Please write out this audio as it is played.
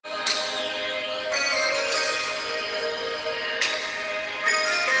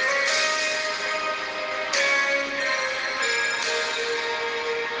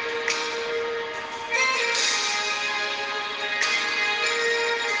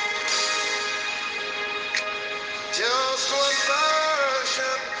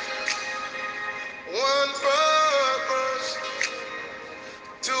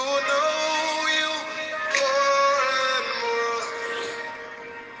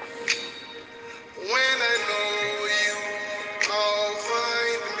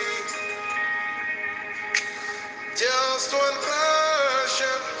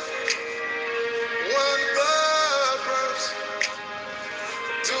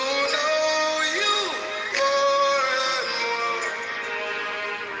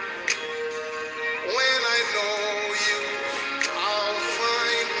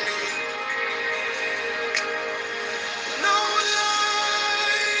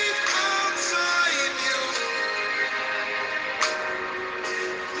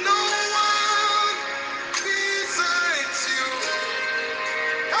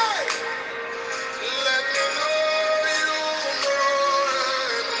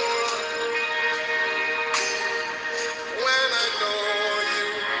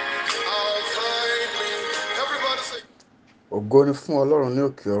Ògo ni fún Ọlọ́run ní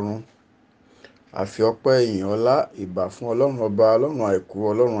òkè ọ̀run. Àfi ọpẹ́ ìyìn ọlá ìbà fún Ọlọ́run ọba, Ọlọ́run àìkú,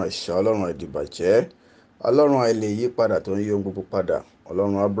 Ọlọ́run àìṣà, Ọlọ́run àìdìbàjẹ́, Ọlọ́run àìlè yí padà tó ń yí ohun gbogbo padà.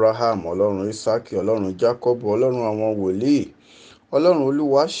 Ọlọ́run Abraham, Ọlọ́run Isaki, Ọlọ́run Jacob, Ọlọ́run àwọn wòlíì, Ọlọ́run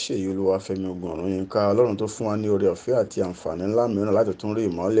Olúwaṣèyí, Olúwafẹ́mi ogun ọ̀run yínká, Ọlọ́run tó fún wa ní oore ọ̀fẹ́ àti àǹfààní ńlá mìíràn láti tún rí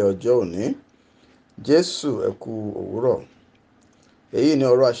ìmọ́lẹ̀ ọjọ́ òní. Jésù ẹ kú òwúrọ̀. Èyí ni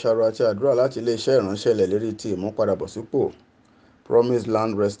ọ̀rọ̀ àṣàrò àti àdúrà láti iléeṣẹ́ ìránṣẹ́ ilẹ̀ lérí ti ìmúpadàbọ̀sípò Promise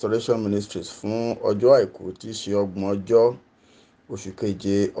Land Restoration Ministries fún ọjọ́ àìkú tí í ṣe 30 oṣù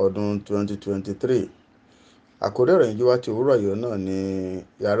keje ọdún 2023. Àkórí ọ̀rọ̀ ìyànjú wa ti òwúrọ̀ yìí náà ni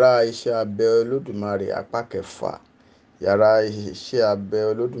yàrá iṣẹ́ abẹ Olódùmarè apá kẹfà. Yàrá iṣẹ́ abẹ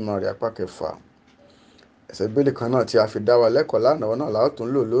Olódùmarè apá kẹfà. Ẹsẹ̀ bíbélì kan náà tí a fi dá wa lẹ́kọ̀ọ́ lánàá náà la ó tún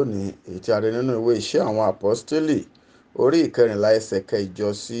lò lónìí, èyí tí a rí nínú ìwé Iṣẹ́ àwọn Àpọ́stélì orí 14 ẹsẹ̀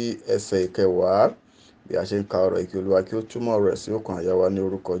 8 sí ẹsẹ̀ 10. Bí a ṣe ń ka ọ̀rọ̀ ìkí Olúwa kí ó túmọ̀ rẹ̀ sí ọkàn àyà wa ní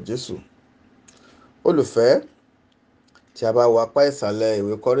orúkọ Jésù. Olùfẹ́, tí a bá wo apá ìsàlẹ̀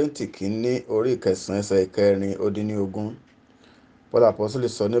ìwé Kọ́ríńtì kínní orí 9 ẹsẹ̀ 4-20, Paul Àpọ́stélì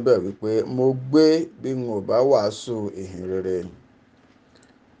sọ níbẹ̀ wípé mo gbé bí n ò bá wàásù ìhìn rere.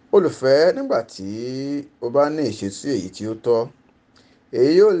 Olùfẹ́, nígbà tí o bá ní ìṣesí èyí tí ó tọ́,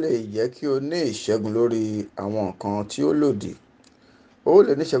 èyí yóò lè jẹ́ kí o ní ìṣẹ́gun lórí àwọn nǹkan tí ó lòdì. Ó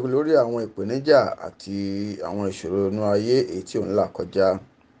lè ní ìṣẹ́gun lórí àwọn ìpèníjà àti àwọn ìṣòro inú ayé èyí tí ò ń là kọjá.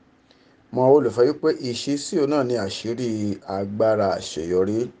 Mọ̀ olùfẹ́ wípé ìṣesí náà ni àṣírí agbára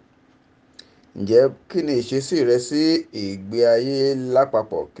àṣeyọrí. Ǹjẹ́ kí ni ìṣesí rẹ sí ìgbé ayé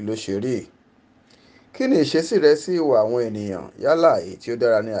lápapọ̀, kí ló ṣe rí? Kí ni ìṣesí rẹ sí ìwà àwọn ènìyàn, yálà èyí tí ó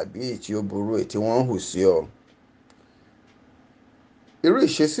dára ní àbí èyí tí ó burú, èyí tí wọ́n ń hù sí ọ? Irú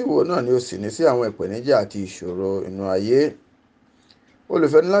ìṣesí wo náà ni o sì ní sí àwọn ìpèníjà àti ìṣòro inú ayé?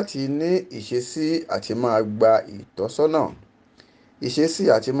 Olùfẹ́ ní láti ní ìṣesí àti máa gba ìtọ́sọ́nà, ìṣesí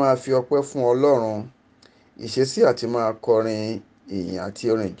àti máa fi ọpẹ́ fún Ọlọ́run, ìṣesí àti máa kọrin ìyìn àti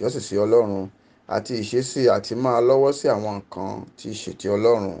orin ìjọsìn sí Ọlọ́run, àti ìṣesí àti máa lọ́wọ́ sí àwọn nǹkan tí í ṣe ti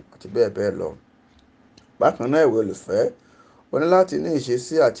Ọlọ́run àti bẹ́ẹ̀ bẹ́ẹ̀ lọ. Bákan náà ẹ̀wẹ̀ olùfẹ́, o ní láti ní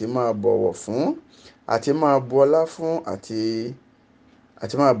ìṣesí àti máa bọ̀wọ̀ fún, àti máa bu ọlá fún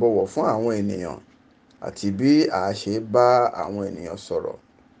àti máa bọ̀wọ̀ fún àwọn ènìyàn àti bí a ṣe bá àwọn ènìyàn sọ̀rọ̀.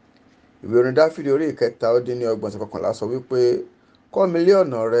 Ìwé orin Dáfídì orí 33 ẹsẹ̀ 11 sọ wípé kọ́ mi lé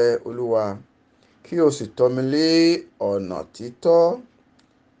ọ̀nà rẹ, Olúwa, kí o sì tọ́ mi lé ọ̀nà títọ́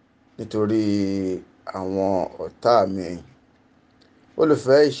nítorí àwọn ọ̀tá mi.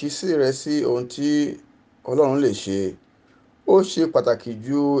 Olùfẹ́, ìṣesí rẹ sí ohun tí Ọlọ́run lè ṣe ó ṣe pàtàkì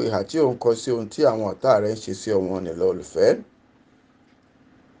ju ìhà tí ò ń kọ sí ohun tí àwọn ọ̀tá rẹ ń ṣe sí ọmọ nìlọ. Olùfẹ́,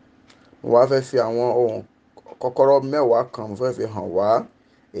 mo wá fẹ́ fi àwọn ohun kọ́kọ́rọ́ 10 kan mo fẹ́ fi hàn wá,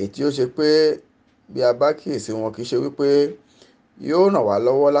 èyí tí ó ṣe pé bí a bá kíyèsí wọn kì í ṣe wípé yóò ràn wá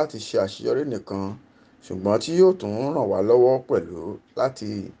lọ́wọ́ láti ṣe àṣeyọrí nìkan, ṣùgbọ́n tí yóò tún ràn wá lọ́wọ́ pẹ̀lú láti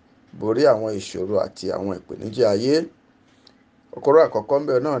borí àwọn ìṣòro àti àwọn ìpèníjà ayé. Kọ́kọ́rọ́ àkọ́kọ́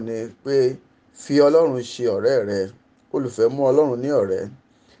ńbẹ̀ náà ni pé fi Ọlọ́run ṣe ọ̀rẹ́ rẹ. Olùfẹ́, mú Ọlọ́run ní ọ̀rẹ́,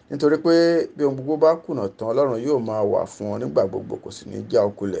 nítorí pé bí ohun gbogbo bá kùnà tán, Ọlọ́run yóò máa wà fún ọ nígbà gbogbo, kò sì ní já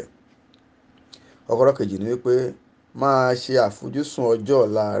ọ kulẹ̀. Kọ́kọ́rọ́ kejì ni wípé máa ṣe àfojúsùn ọjọ́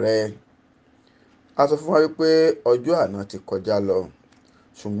ọ̀la rẹ. A sọ fún wa wípé ọjọ́ àná ti kọjá lọ,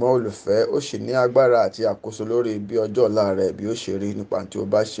 ṣùgbọ́n olùfẹ́, ó ṣì ní agbára àti àkóso lórí bí ọjọ́ ọ̀la rẹ bí ó ṣe rí nípa tí o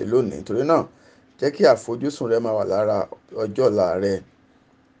bá ṣe lónìí. Nítorí náà, jẹ́ kí àfojúsùn rẹ máa wà lára ọjọ́ ọ̀la rẹ.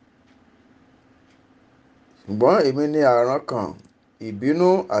 Ṣùgbọ́n èmi ní àrán kan, ìbínú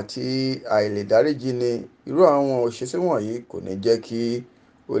àti àìlèdáríjì ni. Irú àwọn ìṣesí wọ̀nyí kò ní jẹ́ kí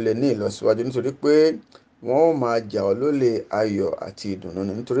o lè ní ìlọsíwájú, nítorí pé wọn ó máa jà ọ́ lólè ayọ̀ àti ìdùnnú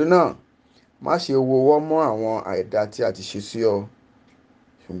ni. Nítorí náà, má ṣe wọwọ́ mọ́ àwọn àìda tí a ti ṣe sí ọ,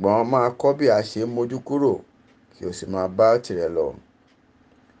 ṣùgbọ́n máa kọ́ bí a ṣe ń mójú kúrò kí o sì máa bá tirẹ̀ lọ.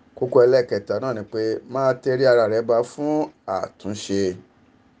 Kókó ẹlẹ́ẹ̀kẹta náà ni pé máa tẹrí ara rẹ ba fún àtúnṣe.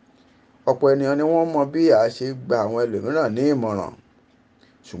 Ọ̀pọ̀ ènìyàn ni wọ́n mọ bí a ṣe gba àwọn ẹlòmíràn ní ìmọ̀ràn,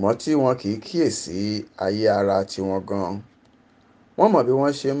 ṣùgbọ́n tí wọn kì í kíyèsí ayé ara tiwọn gan. Wọ́n mọ̀ bí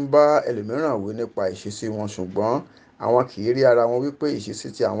wọ́n ṣe ń bá ẹlòmíràn wí nípa ìṣesí wọn, ṣùgbọ́n àwọn kì í rí ara wọn wípé ìṣesí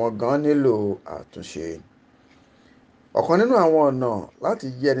tí àwọn gan nílò àtúnṣe. Ọ̀kan nínú àwọn ọ̀nà láti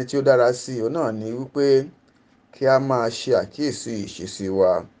jẹ́ ẹni tí ó dára sí i náà ni wípé kí a máa ṣe àkíyèsí ìṣesí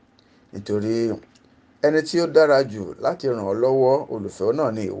wa, nítorí ẹni tí ó dára jù láti ràn ọ́ lọ́wọ́, olùfẹ́, náà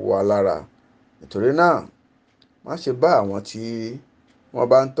ni ìwọ alára. Nítorí náà, má ṣe bá àwọn tí wọ́n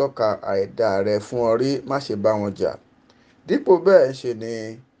bá ń tọ́ka àìda rẹ fún ọ rí, má ṣe bá wọn jà. Dípò bẹ́ẹ̀ ṣe ni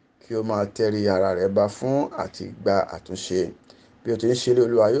kí o máa tẹrí ara rẹ ba fún àti gba àtúnṣe. Bí o ti ń ṣe,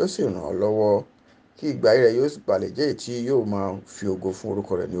 Olúwa yóò sì ràn ọ́ lọ́wọ́ kí ìgbé ayé rẹ yóò sì bà lè jẹ́ èyí tí yóò máa fi ògo fún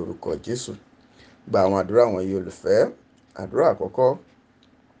orúkọ rẹ̀ ní orúkọ Jésù. Gba àwọn àdúrà wọ̀nyí olùfẹ́. Àdúrà àkọ́kọ́: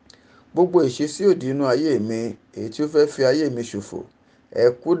 gbogbo ìṣesí òdì inú ayé mi èyí tí ó fẹ́ fi ayé mi ṣòfò, ẹ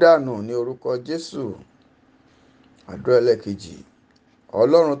kú dànù ní orúkọ Jésù. Àdúrà ẹlẹ́ẹ̀kejì: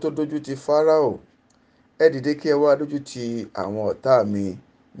 Ọlọ́run tó dójú ti Fáráò, ẹ dìde kí ẹ wá dójú ti àwọn ọ̀tá mi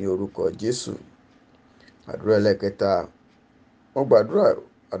ní orúkọ Jésù. Àdúrà ẹlẹ́ẹ̀kẹta: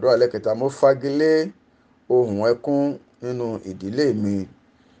 àdúrà ẹlẹ́ẹ̀kẹta: mo fagilé ohùn ẹkún nínú ìdílé mi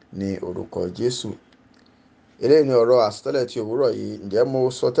ní orúkọ Jésù. Eléyìí ni ọ̀rọ̀ àsọtẹ́lẹ̀ ti òwúrọ̀ yìí. Ǹjẹ́ mo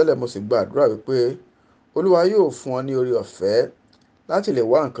sọ tẹ́lẹ̀ mo sì gba àdúrà wípé Olúwa yóò fún ọ ní oore ọ̀fẹ́ láti lè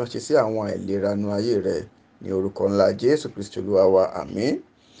wá nǹkan ṣe sí àwọn àìlera inú ayé rẹ ní orúkọ ńlá Jésù Kristi Olúwa wa. Àmín.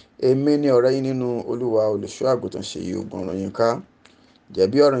 Èmi ni ọ̀rẹ́ yín nínú Olúwa, olùṣọ́ àgùntàn Ṣèyí Ògúnròyìnká. Ǹjẹ́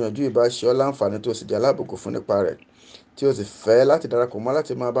bí ọ̀rọ̀ ìyànjú yìí bá ṣe ọ́ láǹfààní tó sì jẹ́ alábùkún fún nípa rẹ̀, tí o sì fẹ́ láti darapọ̀ mọ́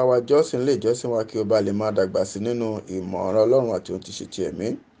láti máa bá wa jọ́sìn ilé ìjọsìn wa kí o bá lè máa dàgbà sí nínú ìmọ̀ ọ̀rọ̀ Ọlọ́run àti ohun tí ṣe ti ẹ̀mí.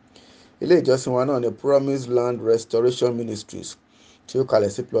 Ilé ìjọsìn wa náà ni Promise Land Restoration Ministries, tí ó kalẹ̀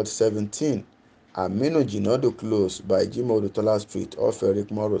sí plot 17 Aminu Jinadu Close by Jimoh Odutola Street off Eric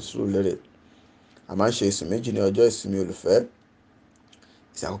Moro Surulere. A máa ń ṣe ìsìn méjì ní ọjọ́ ìsinmi olùfẹ́.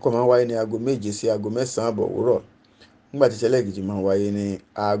 Ìsìn àkọ́kọ́ máa ń wáyé ní aago 7 sí aago 9 àbọ̀ òwúrọ̀, nígbà tí ìṣẹ̀lẹ̀ kejì máa ń wáyé ní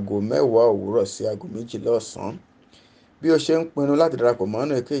aago 10 òwúrọ̀ sí aago 12 ọ̀sán. Bí o ṣe ń pinnu láti darapọ̀ mọ́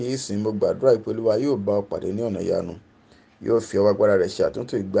ọ̀nà èkéyìí ìsìn, mo gbàdúrà pé Olúwa yóò bá ọ pàdé ní ọ̀nà ìyanu, yóò fi ọwọ́ agbára rẹ̀ ṣe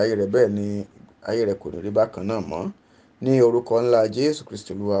àtúntò ìgbé ayé rẹ, bẹ́ẹ̀ ni ayé rẹ kò ní rí bákan náà mọ́. Ní orúkọ ńlá Jésù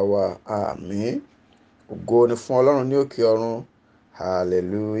Kristi Olúwa wa. Àmín. Ògo ni fún Ọlọ́run ní òkè ọ̀run.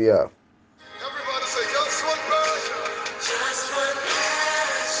 Hallelujah.